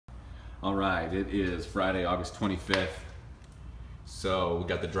All right, it is Friday, August 25th. So we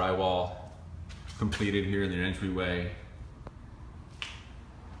got the drywall completed here in the entryway.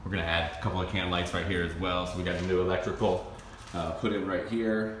 We're gonna add a couple of can lights right here as well. So we got the new electrical put in right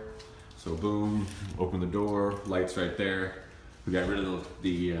here. So boom, open the door, lights right there. We got rid of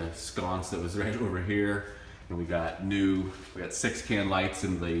the sconce that was right over here. And we got 6 can lights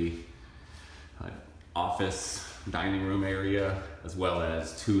in the office dining room area, as well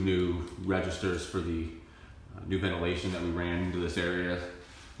as 2 new registers for the new ventilation that we ran into this area.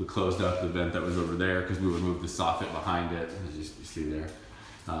 We closed up the vent that was over there because we removed the soffit behind it, as you see there.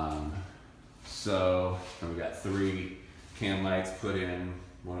 So then we got 3 can lights put in,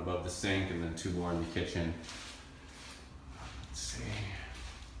 1 above the sink and then 2 more in the kitchen. Let's see.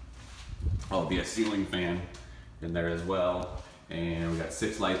 Oh, there'll be a ceiling fan in there as well. And we got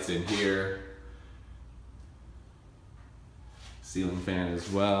 6 lights in here. Ceiling fan as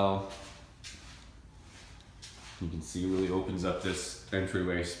well. You can see it really opens up this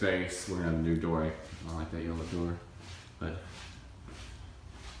entryway space. We're gonna have a new door. I don't like that yellow door, but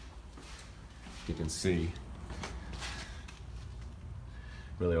you can see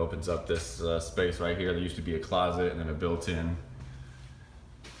really opens up this space right here. There used to be a closet and then a built-in.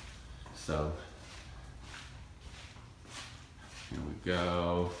 So here we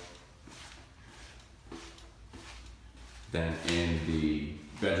go. Then in the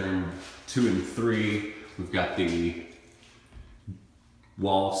bedroom 2 and 3, we've got the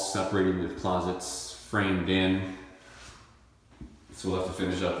walls separating the closets framed in. So we'll have to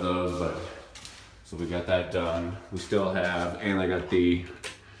finish up those, but so we got that done. We still have, and I got the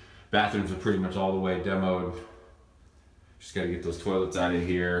bathrooms are pretty much all the way demoed. Just gotta get those toilets out of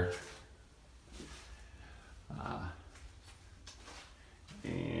here.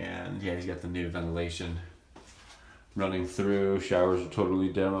 And yeah, he's got the new ventilation running through. Showers are totally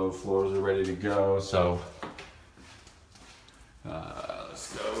demoed, floors are ready to go. So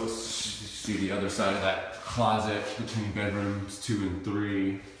let's go see the other side of that closet between bedrooms 2 and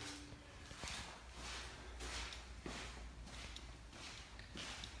 3.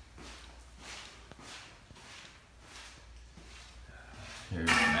 Here's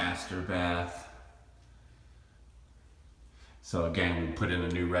the master bath. So again, we put in a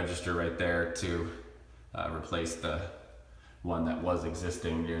new register right there to replace the one that was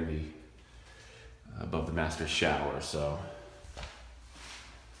existing near the above the master shower. So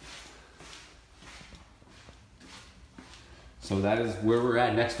that is where we're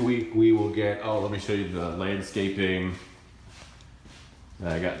at. Next week we will get, oh, let me show you the landscaping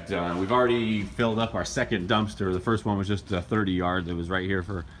that I got done. We've already filled up our second dumpster. The first one was just a 30 yard that was right here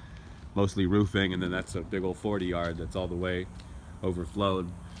for mostly roofing, and then that's a big old 40 yard that's all the way overflowed.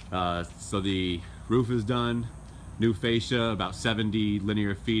 So the roof is done, new fascia, about 70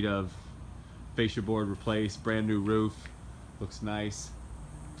 linear feet of fascia board replaced, brand new roof, looks nice.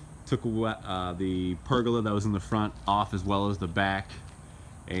 Took the pergola that was in the front off as well as the back,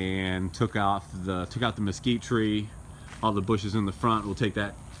 and took out the mesquite tree, all the bushes in the front. We'll take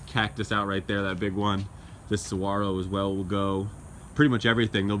that cactus out right there, that big one. This saguaro as well will go. Pretty much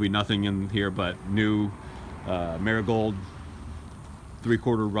everything. There'll be nothing in here but new marigold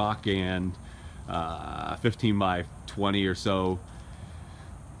 3/4 rock and 15 by 20 or so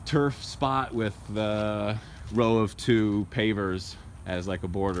turf spot with the row of 2 pavers as like a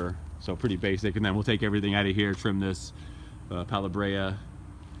border. So pretty basic. And then we'll take everything out of here, trim this palabrea,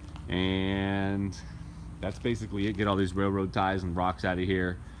 and that's basically it. Get all these railroad ties and rocks out of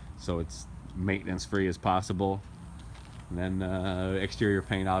here so it's maintenance free as possible. And then exterior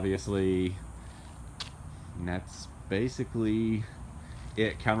paint, obviously, and that's basically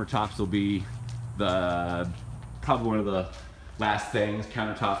it. Countertops will be probably one of the last things.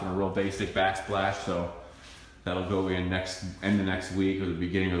 Countertop and a real basic backsplash, so that'll go in end of next week or the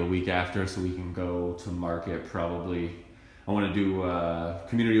beginning of the week after, so we can go to market probably. I want to do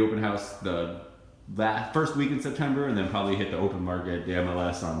community open house the first week in September, and then probably hit the open market, the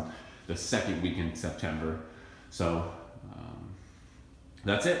MLS, on the 2nd week in September. So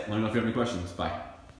that's it. Let me know if you have any questions. Bye.